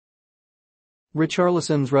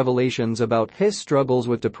Richarlison's revelations about his struggles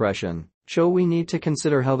with depression show we need to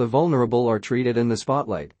consider how the vulnerable are treated in the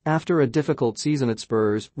spotlight. After a difficult season at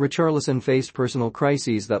Spurs, Richarlison faced personal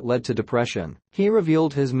crises that led to depression. He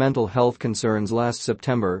revealed his mental health concerns last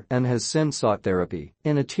September and has since sought therapy.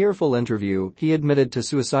 In a tearful interview, he admitted to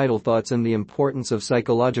suicidal thoughts and the importance of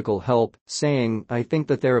psychological help, saying, "I think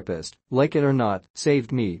the therapist, like it or not,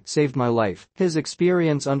 saved my life." His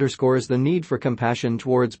experience underscores the need for compassion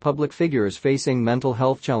towards public figures facing mental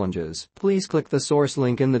health challenges. Please click the source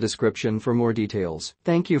link in the description for more details.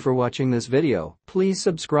 Thank you for watching this video. Please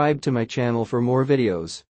subscribe to my channel for more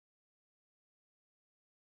videos.